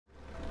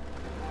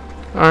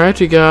Alright,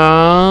 we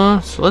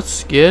got... So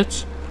let's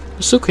get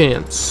the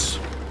Sukins.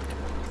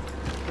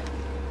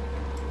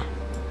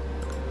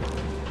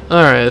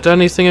 Alright,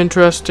 anything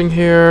interesting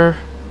here?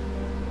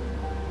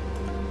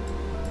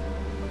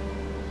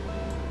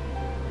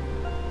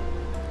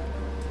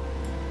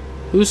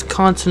 Whose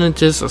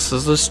continent is this?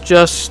 Is this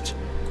just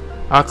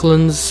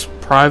Auckland's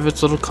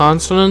private little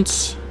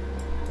continent?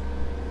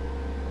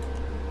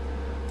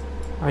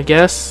 I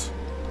guess.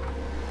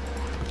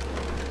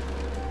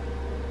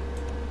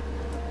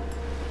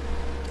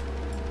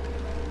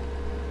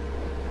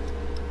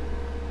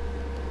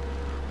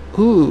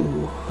 Ooh,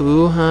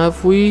 who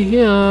have we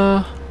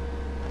here?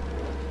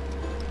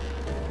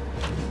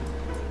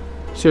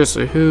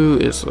 Seriously, who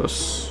is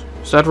this?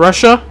 Is that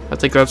Russia? I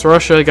think that's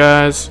Russia,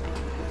 guys.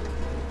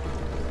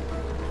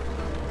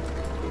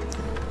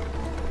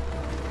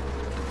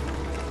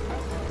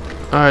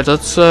 Alright,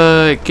 let's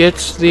get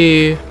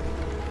the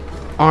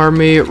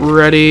army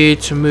ready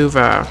to move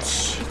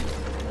out.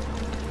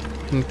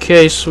 In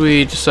case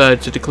we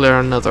decide to declare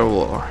another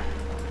war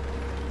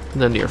in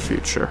the near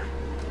future.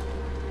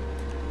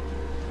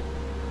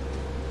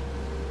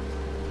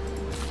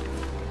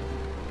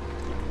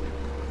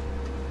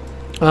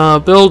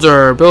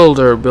 Builder.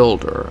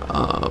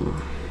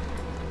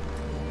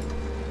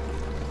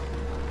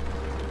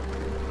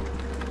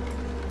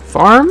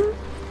 Farm?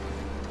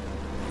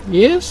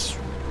 Yes?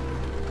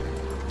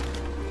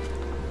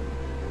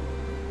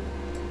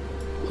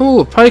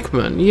 Ooh,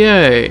 pikeman,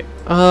 yay.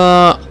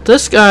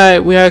 This guy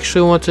we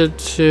actually wanted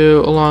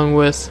to, along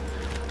with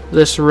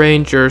this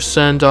ranger,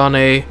 send on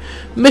a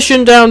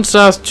mission down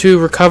south to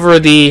recover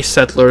the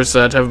settlers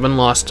that have been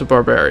lost to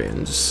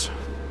barbarians.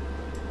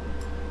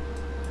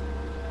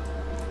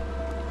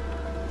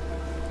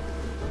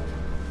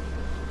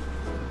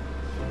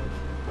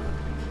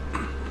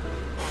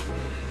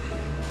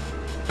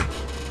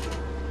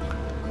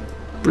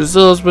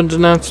 Brazil has been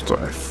denounced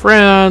by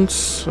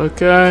France,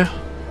 okay.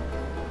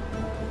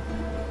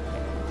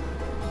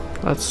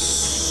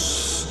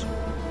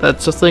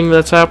 That's a thing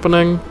that's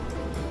happening.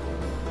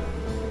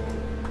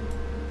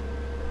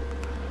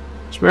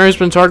 Samaria has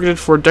been targeted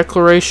for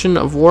declaration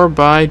of war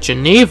by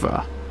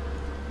Geneva.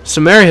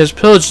 Samaria has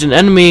pillaged an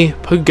enemy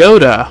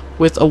pagoda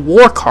with a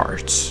war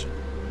cart.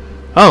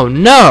 Oh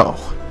no!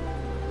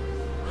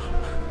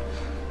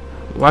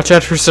 Watch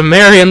out for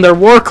Samaria and their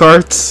war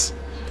carts.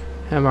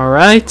 Am I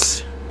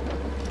right?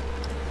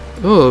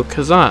 Ooh,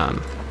 Kazan.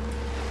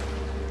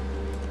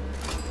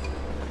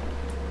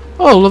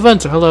 Oh,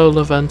 Leventa. Hello,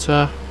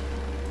 Leventa.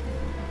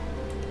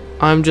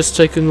 I'm just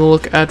taking a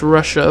look at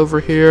Russia over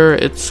here.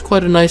 It's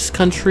quite a nice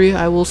country,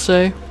 I will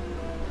say.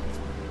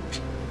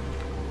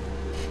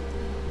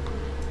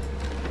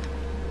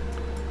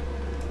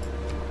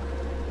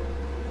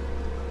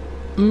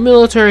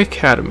 Military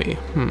Academy.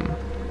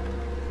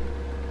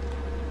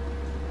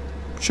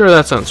 Sure,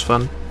 that sounds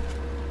fun.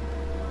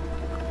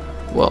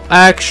 Well,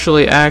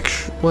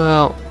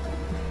 well,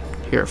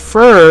 here,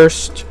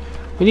 first,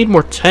 we need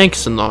more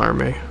tanks in the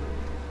army.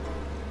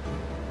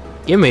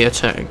 Give me a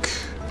tank.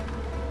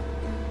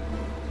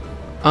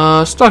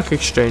 Stock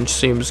exchange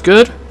seems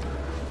good.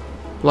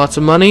 Lots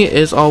of money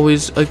is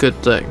always a good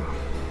thing.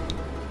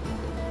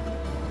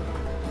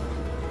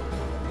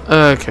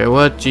 Okay,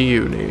 what do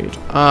you need?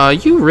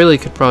 You really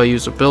could probably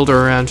use a builder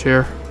around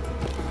here.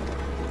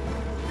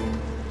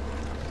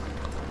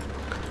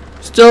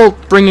 Still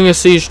bringing a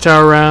siege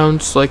tower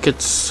around like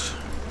it's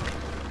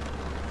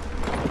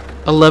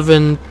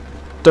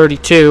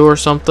 1132 or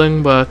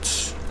something,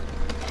 but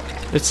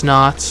it's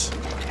not.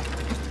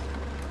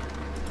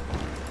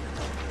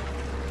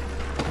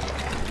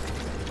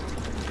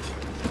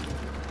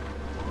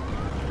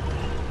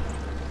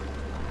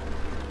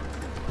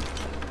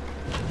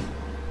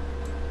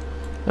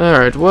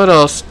 Alright, what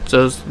else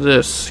does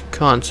this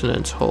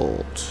continent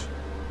hold?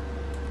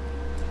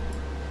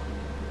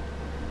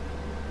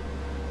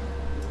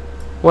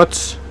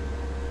 What?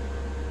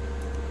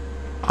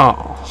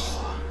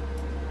 Oh.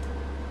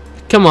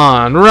 Come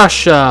on,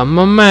 Russia,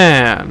 my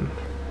man.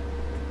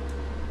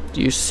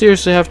 Do you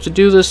seriously have to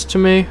do this to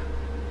me?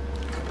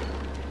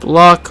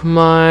 Block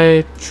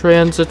my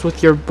transit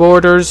with your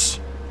borders?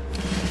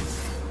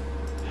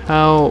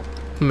 How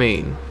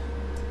mean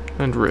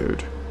and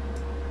rude.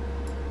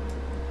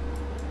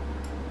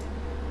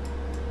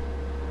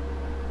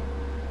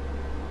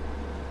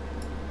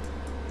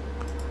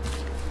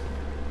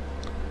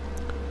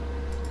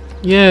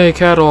 Yay,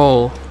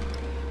 cattle!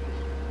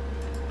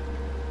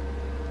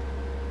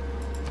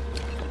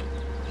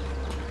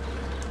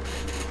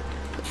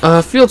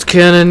 Field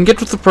cannon, get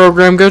with the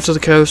program, go to the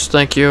coast,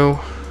 thank you.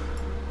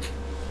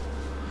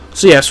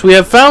 So yes, we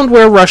have found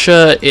where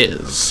Russia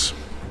is.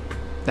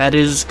 That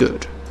is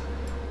good.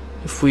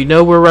 If we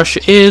know where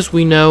Russia is,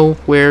 we know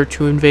where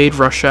to invade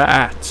Russia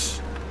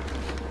at.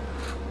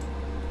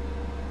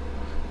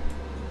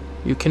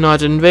 You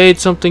cannot invade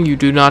something you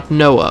do not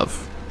know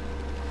of.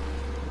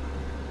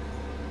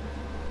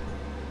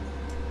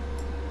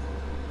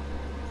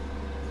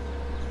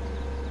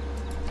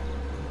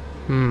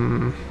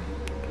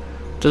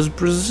 Does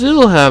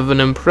Brazil have an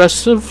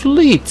impressive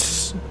fleet?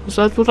 Is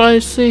that what I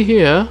see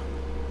here?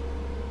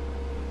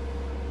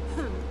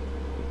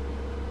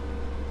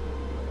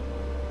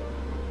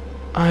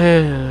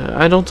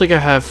 I don't think I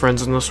have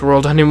friends in this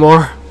world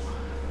anymore.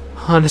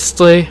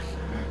 Honestly.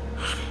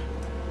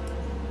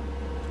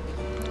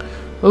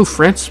 Oh,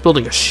 France is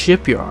building a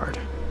shipyard.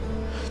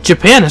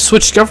 Japan has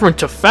switched government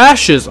to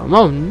fascism.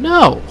 Oh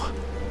no.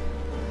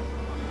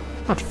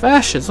 Not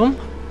fascism.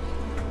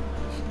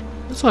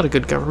 That's not a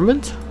good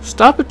government.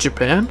 Stop it,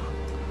 Japan.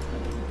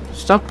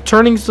 Stop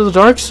turning to the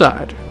dark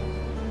side.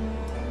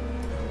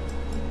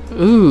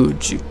 Ooh,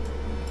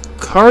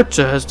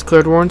 Jakarta has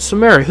declared war on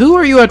Samaria. Who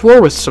are you at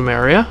war with,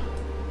 Samaria?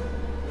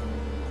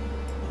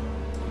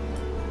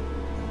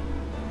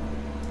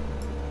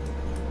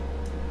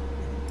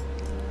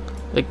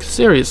 Like,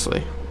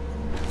 seriously.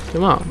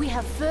 Come on. We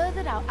have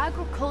furthered our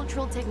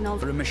agricultural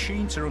technology. For a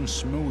machine to run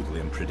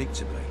smoothly and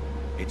predictably,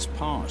 its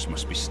parts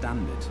must be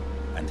standard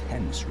and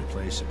hence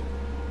replaceable.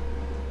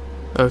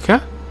 Okay.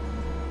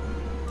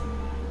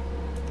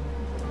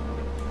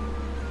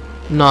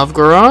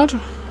 Novgorod.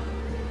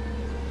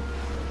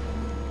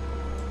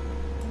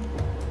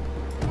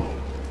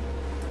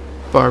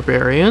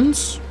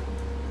 Barbarians.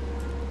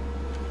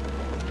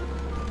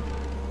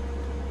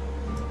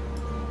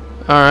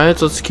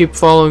 Alright, let's keep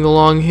following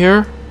along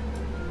here.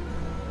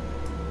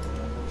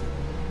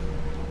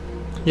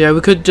 Yeah,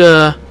 we could,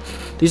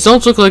 these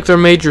don't look like they're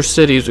major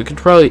cities. We could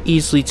probably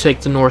easily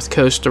take the north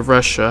coast of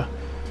Russia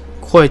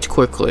quite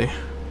quickly.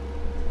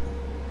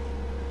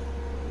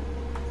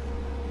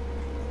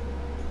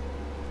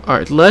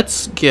 Alright,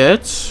 let's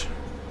get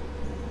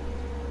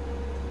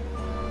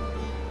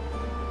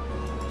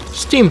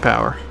steam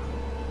power.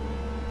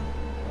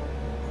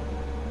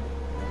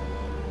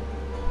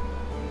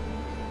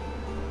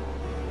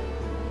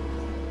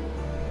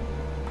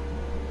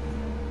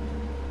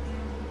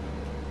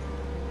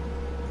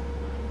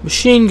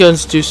 Machine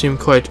guns do seem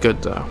quite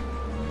good, though.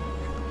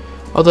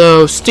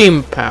 Although,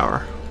 steam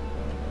power.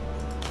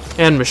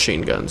 And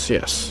machine guns,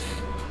 yes.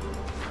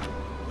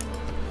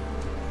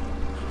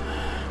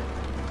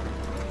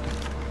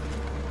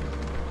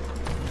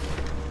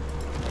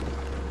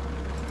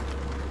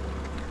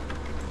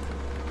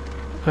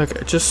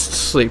 Okay, just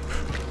sleep.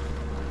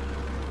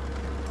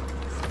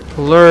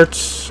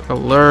 Alert,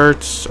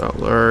 alert,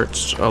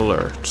 alert,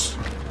 alert.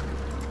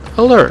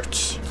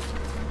 Alert.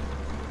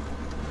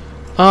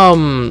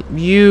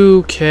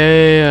 You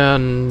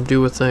can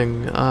do a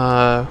thing.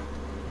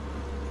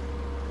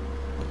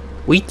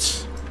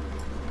 Wheat?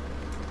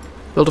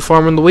 Build a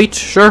farm in the wheat?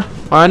 Sure,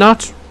 why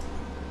not?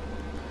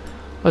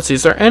 Let's see,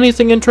 is there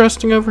anything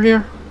interesting over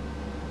here?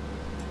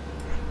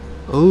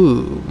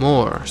 Ooh,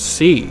 more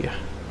sea.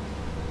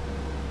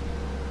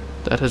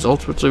 That has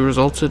ultimately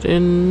resulted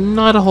in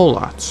not a whole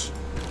lot.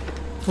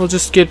 We'll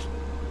just get...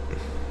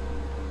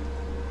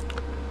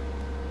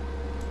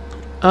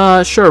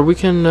 sure, we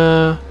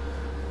can,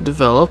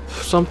 develop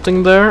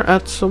something there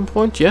at some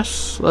point.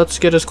 Yes, let's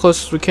get as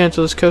close as we can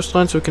to this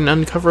coastline so we can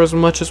uncover as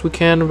much as we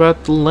can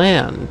about the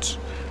land.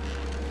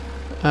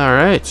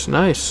 Alright,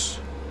 nice.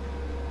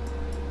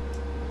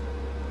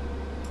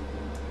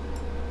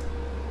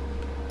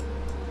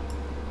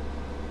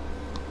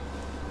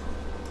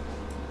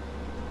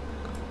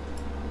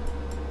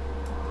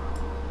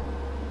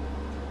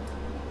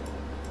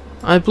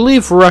 I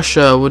believe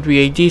Russia would be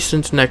a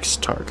decent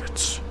next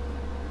target.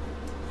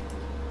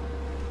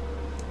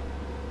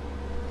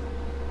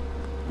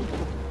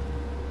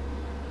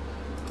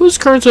 Who's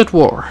currently at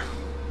war?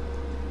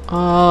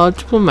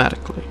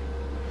 Diplomatically.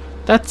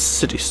 That's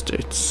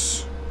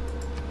city-states.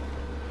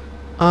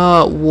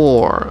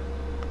 War.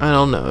 I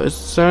don't know.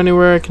 Is there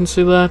anywhere I can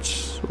see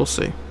that? We'll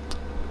see.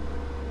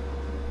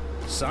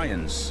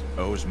 Science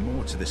owes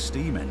more to the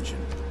steam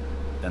engine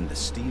than the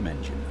steam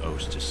engine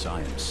owes to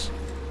science.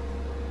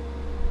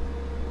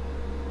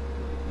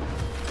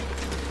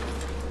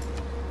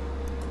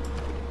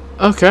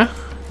 Okay,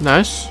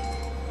 nice.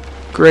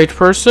 Great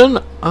person.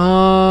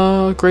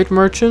 Great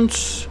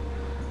merchants.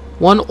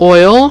 1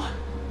 oil.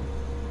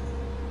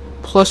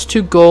 Plus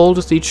 2 gold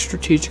with each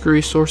strategic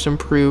resource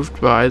improved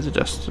by the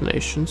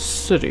destination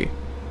city.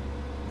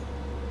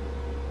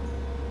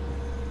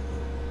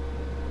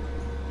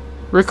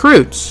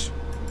 Recruits.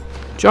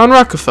 John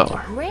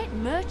Rockefeller. A great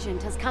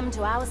merchant has come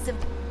to our civ...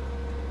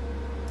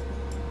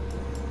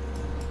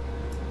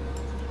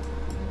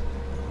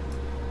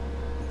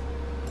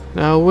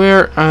 Now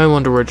I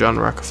wonder where John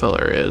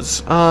Rockefeller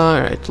is.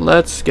 Alright,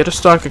 let's get a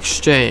stock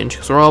exchange,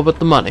 because we're all about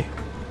the money.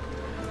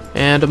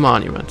 And a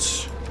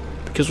monument.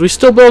 Because we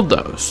still build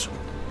those.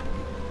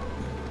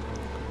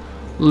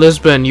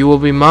 Lisbon, you will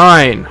be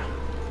mine.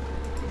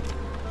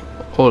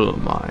 All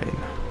mine.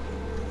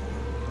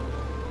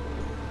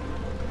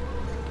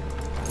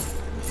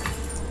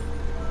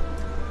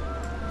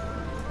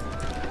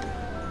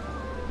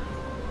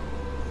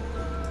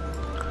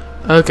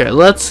 Okay,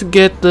 let's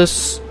get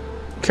this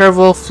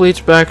caravel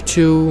fleet back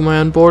to my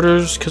own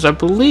borders, because I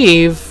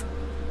believe...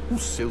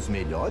 Os seus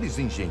melhores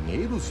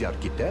engenheiros e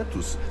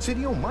arquitetos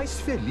seriam mais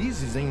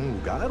felizes em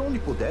lugar onde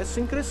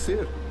pudessem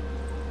crescer.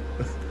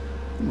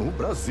 No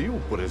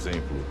Brasil, por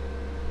exemplo.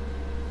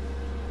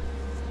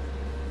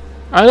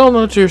 I don't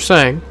know what you're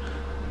saying.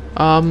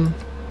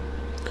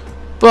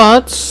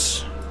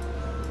 But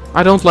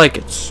I don't like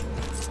it.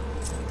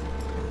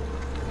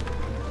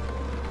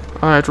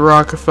 Alright,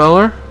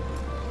 Rockefeller.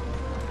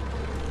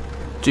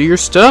 Do your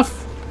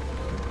stuff.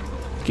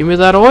 Give me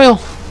that oil.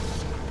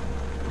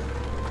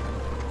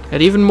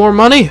 And even more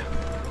money.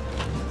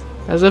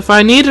 As if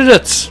I needed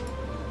it.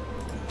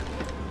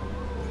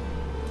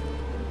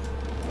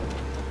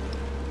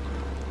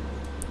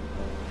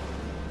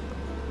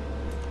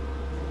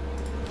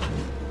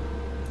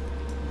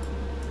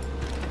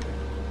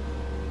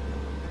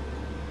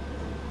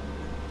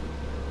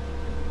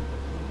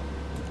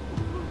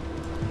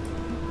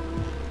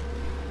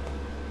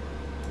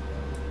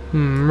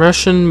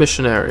 Russian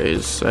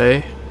missionaries,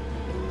 eh?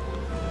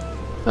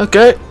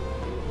 Okay.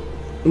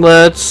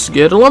 Let's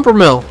get a lumber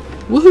mill.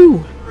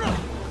 Woohoo!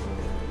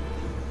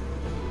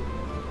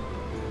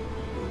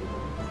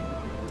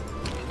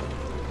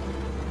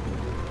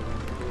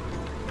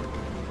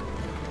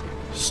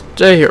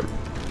 Stay here.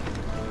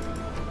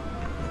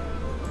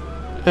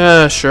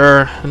 Yeah,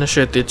 sure.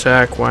 Initiate the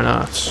attack, why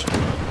not?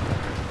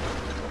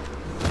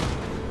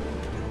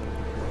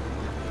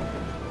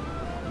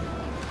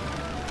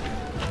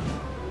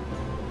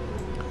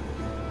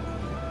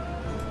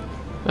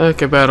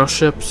 Okay,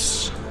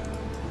 battleships.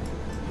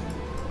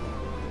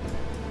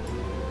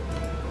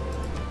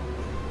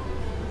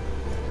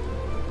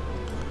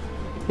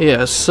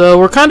 Yeah, so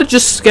we're kind of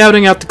just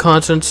scouting out the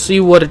continent, see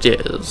what it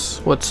is,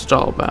 what's it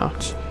all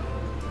about.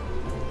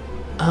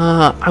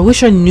 I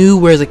wish I knew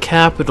where the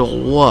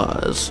capital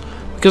was,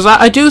 because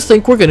I do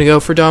think we're gonna go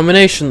for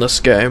domination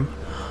this game.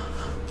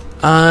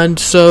 And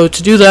so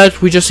to do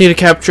that, we just need to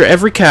capture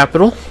every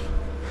capital.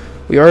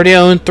 We already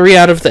own 3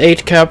 out of the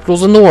 8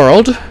 capitals in the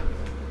world.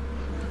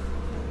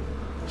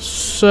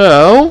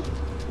 So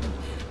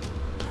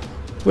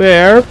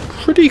we're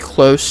pretty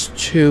close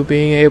to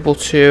being able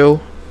to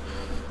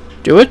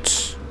do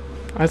it,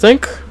 I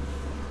think.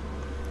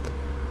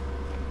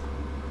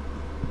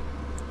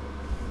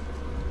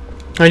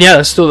 And yeah,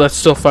 that's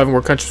still 5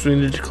 more countries we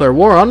need to declare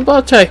war on,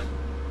 but hey,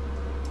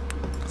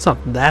 it's not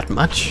that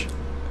much.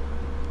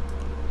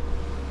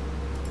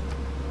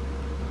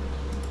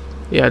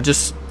 Yeah,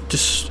 just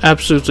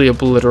absolutely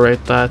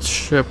obliterate that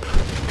ship.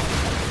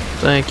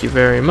 Thank you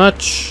very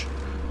much.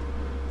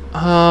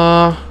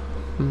 Here,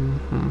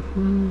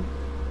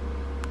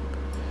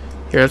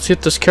 let's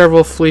get this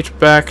caravel fleet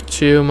back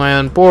to my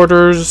own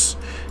borders,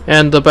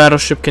 and the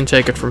battleship can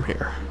take it from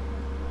here.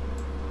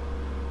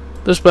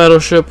 This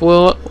battleship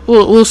we'll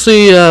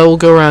see. We'll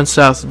go around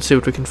south and see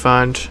what we can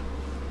find.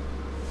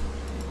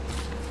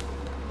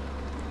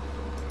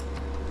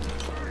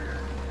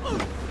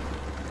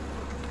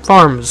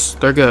 Farms,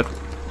 they're good.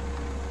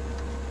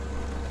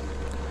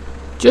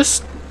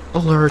 Just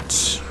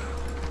alert.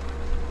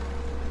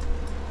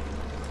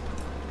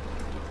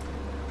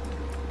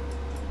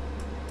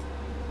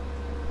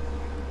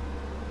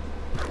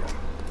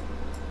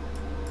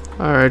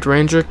 Alright,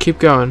 Ranger, keep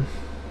going.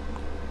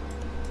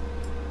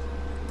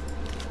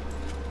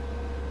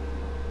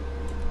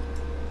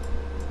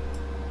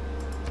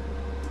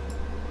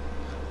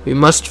 We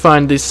must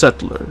find these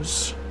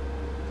settlers.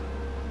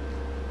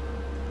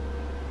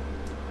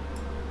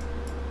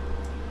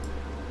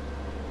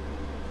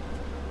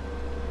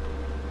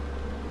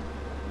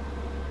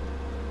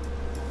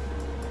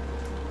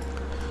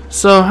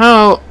 So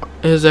how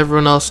is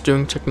everyone else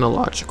doing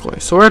technologically?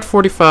 So we're at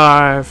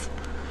 45.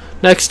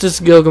 Next is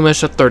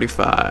Gilgamesh at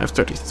 35,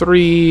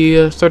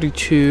 33,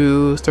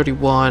 32,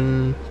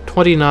 31,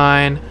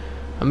 29,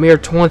 a mere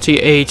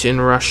 28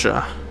 in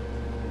Russia.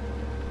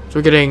 So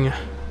we're getting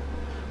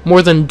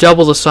more than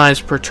double the size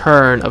per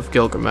turn of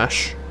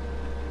Gilgamesh.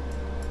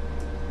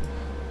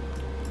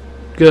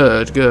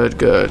 Good, good,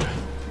 good.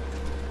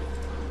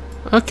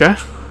 Okay.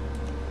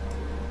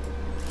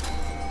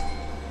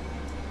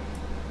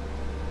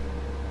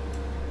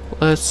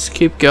 Let's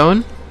keep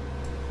going.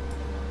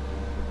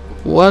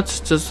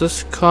 What does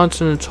this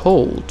continent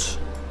hold?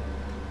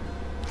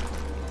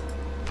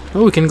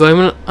 Oh, we can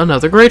claim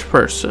another great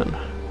person.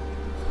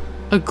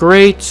 A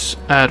great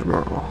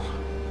admiral.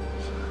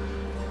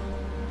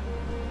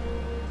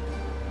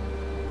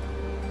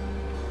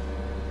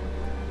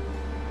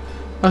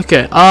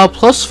 Okay,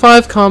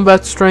 +5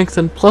 combat strength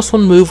and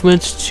 +1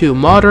 movement to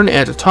modern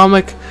and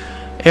atomic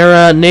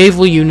era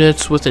naval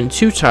units within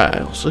 2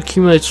 tiles.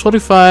 Accumulates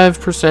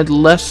 25%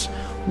 less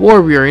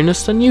war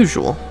weariness than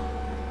usual.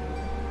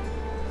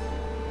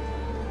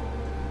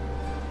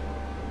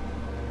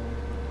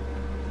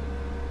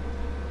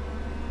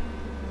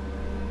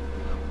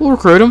 We'll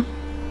recruit him.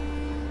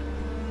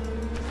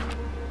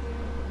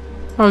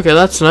 Okay,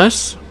 that's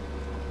nice.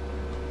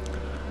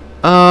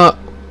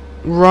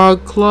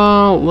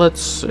 Rogclaw,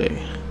 let's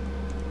see.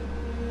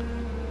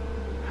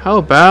 How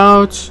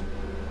about...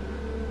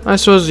 I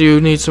suppose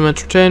you need some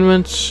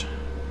entertainment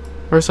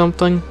or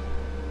something.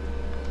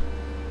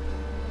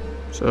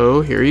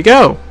 So, here you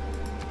go.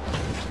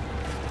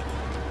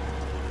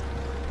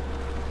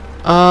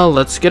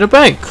 Let's get a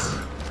bank.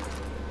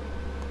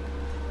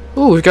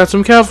 Ooh, we've got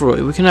some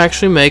cavalry. We can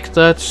actually make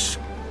that...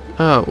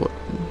 Oh.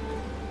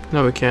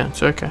 No, we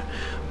can't. Okay.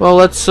 Well,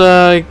 let's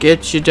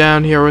get you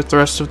down here with the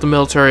rest of the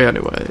military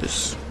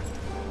anyways.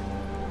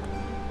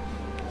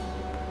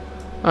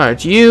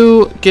 Alright,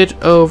 you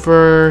get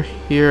over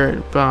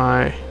here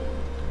by...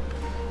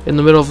 in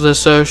the middle of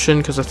this ocean,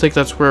 because I think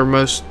that's where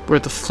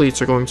the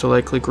fleets are going to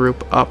likely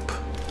group up.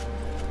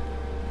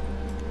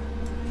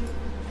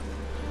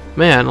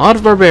 Man, a lot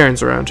of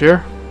barbarians around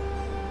here.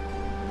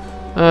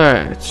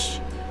 Alright.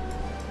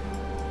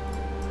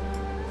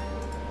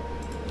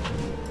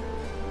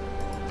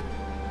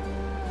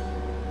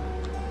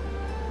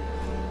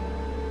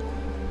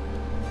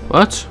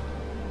 What?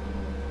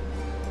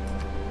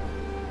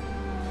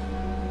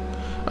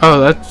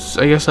 Oh,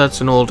 I guess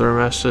that's an older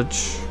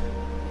message.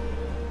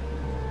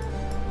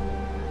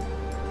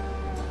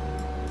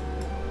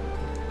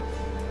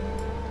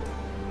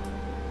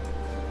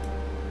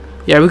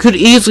 Yeah, we could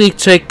easily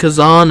take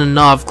Kazan and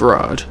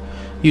Novgorod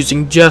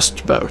using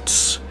just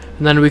boats.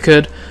 And then we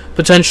could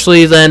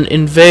potentially then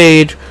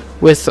invade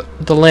with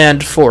the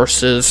land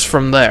forces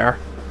from there.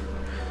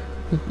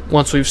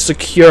 Once we've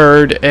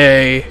secured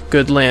a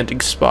good landing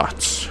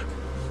spot.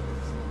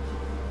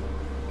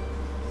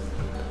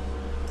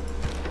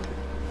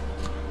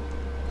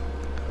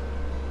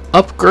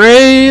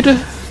 Upgrade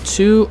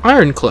to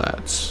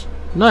ironclads.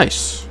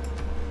 Nice.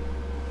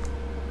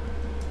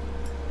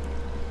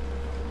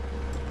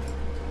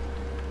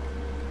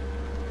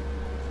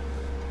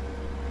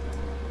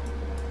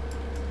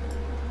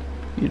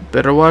 You'd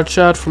better watch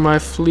out for my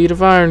fleet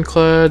of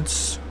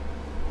ironclads.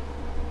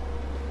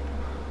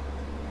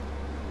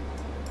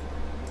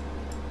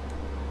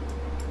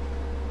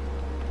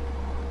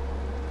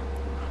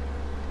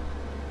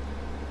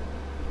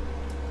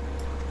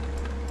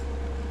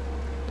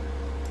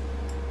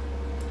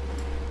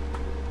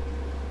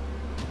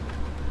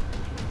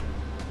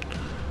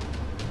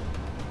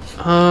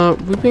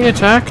 We're being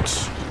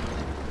attacked.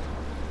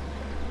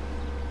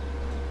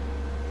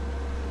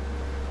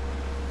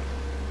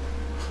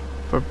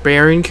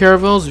 Barbarian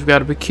caravels? You've got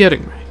to be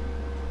kidding me.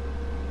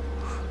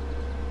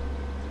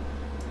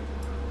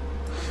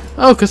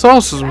 Oh,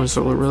 Catholicism is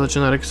a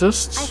religion that I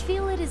exists.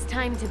 feel it is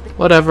time to...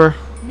 Whatever.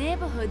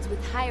 Neighborhoods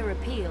with higher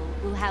appeal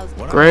will house...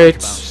 What Great. I like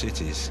about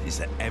cities is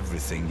that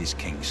everything is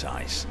king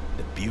size.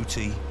 The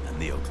beauty and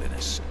the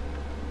ugliness.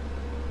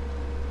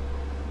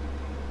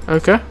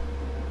 Okay.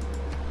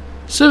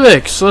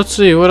 Civics, let's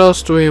see, what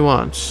else do we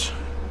want?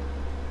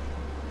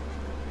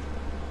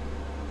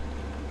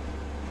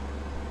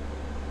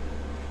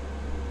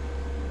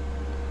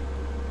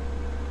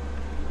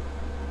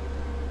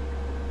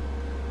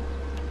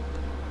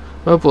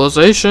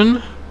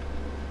 Mobilization.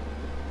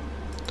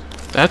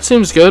 That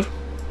seems good.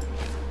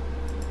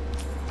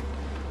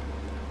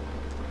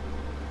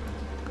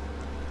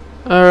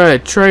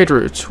 Alright, trade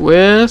routes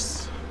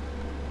with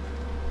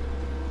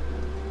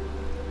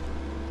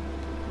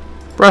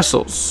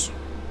Brussels.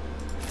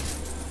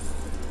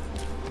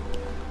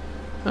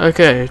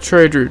 Okay,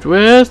 trade route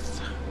with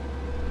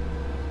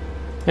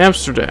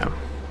Amsterdam.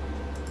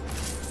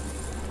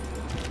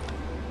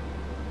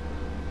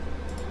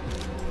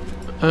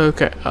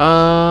 Okay,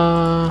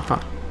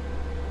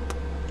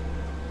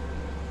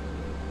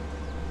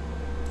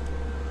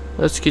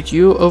 let's get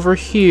you over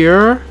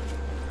here.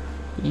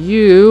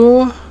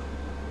 You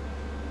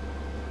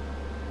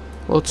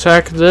will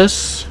attack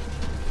this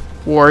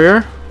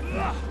warrior.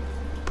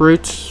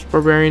 Brute,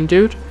 barbarian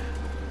dude.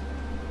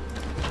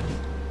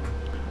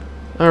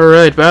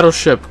 Alright,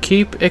 battleship,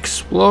 keep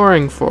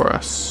exploring for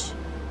us.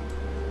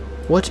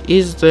 What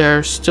is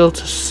there still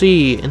to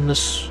see in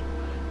this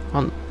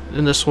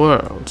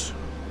world?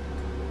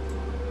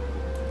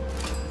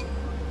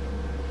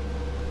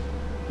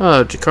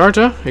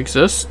 Jakarta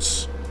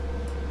exists.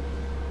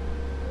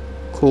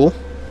 Cool.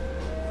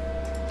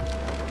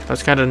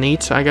 That's kind of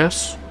neat, I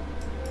guess.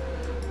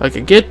 I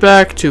could get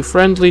back to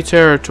friendly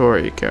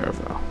territory,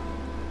 Caravel.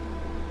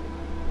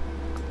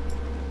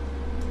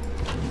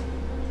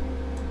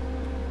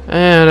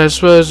 And I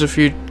suppose if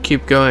you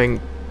keep going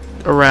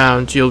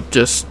around, you'll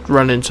just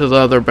run into the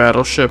other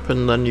battleship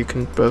and then you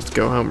can both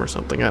go home or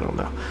something. I don't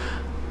know.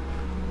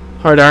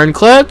 Hard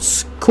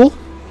ironclads. Cool.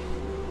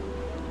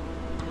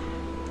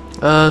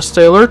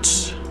 Stay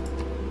alert.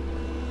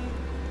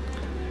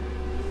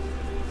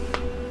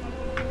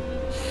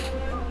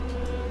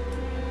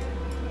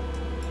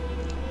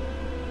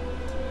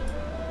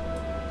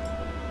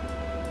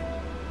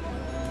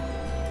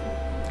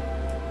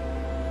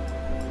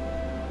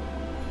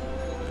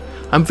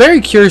 I'm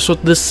very curious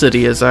what this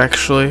city is,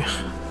 actually.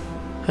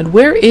 And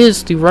where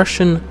is the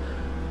Russian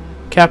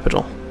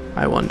capital,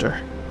 I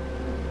wonder?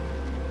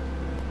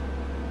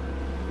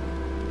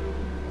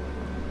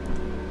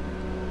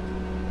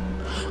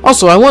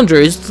 Also, I wonder,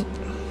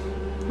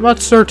 I'm not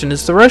certain,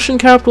 is the Russian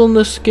capital in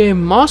this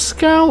game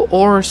Moscow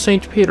or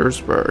St.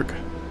 Petersburg?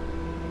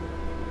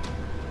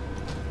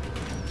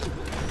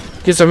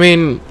 Because, I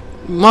mean,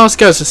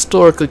 Moscow's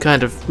historically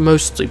kind of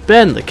mostly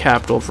been the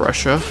capital of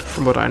Russia,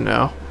 from what I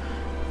know.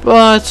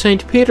 But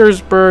St.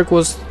 Petersburg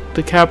was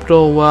the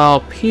capital while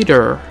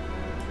Peter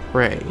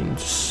range,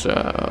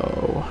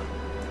 so...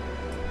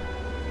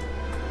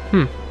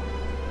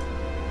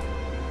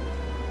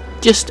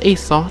 Just a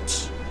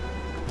thought.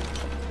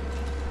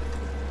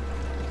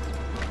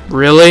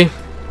 Really?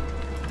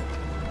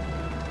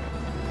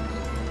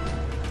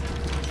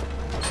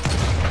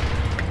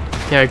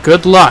 Yeah,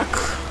 good luck.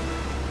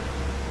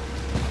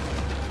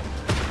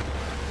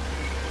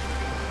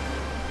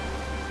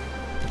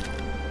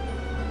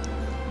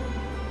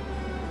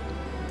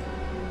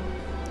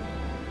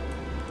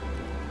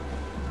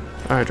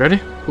 Alright,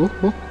 ready? Ooh,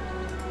 ooh.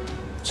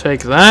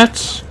 Take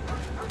that.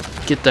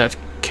 Get that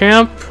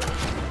camp.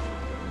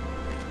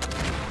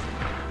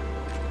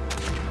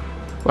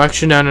 Well,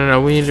 actually,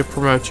 no. We need to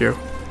promote you.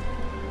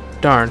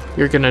 Darn,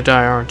 you're gonna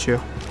die, aren't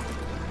you?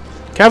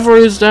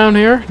 Cavalry is down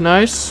here.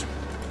 Nice.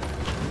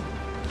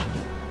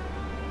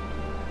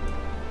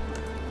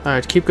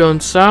 Alright, keep going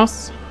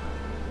south.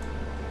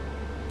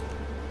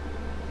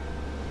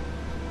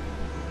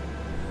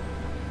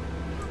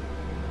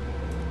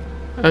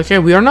 Okay,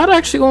 we are not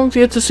actually going to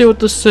get to see what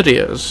this city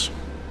is.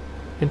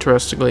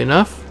 Interestingly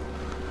enough.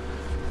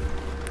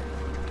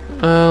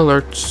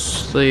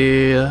 Alerts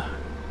the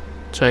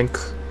tank.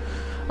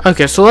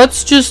 Okay, so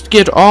let's just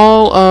get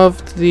all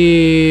of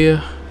the...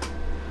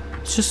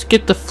 Let's just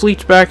get the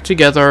fleet back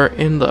together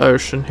in the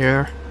ocean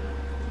here.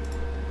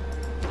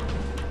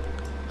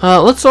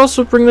 Let's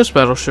also bring this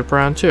battleship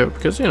around too,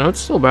 because, you know, it's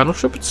still a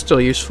battleship, it's still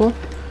useful.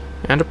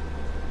 And a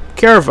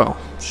caravel,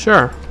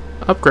 sure.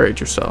 Upgrade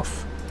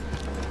yourself.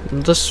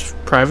 This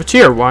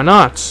privateer, why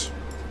not?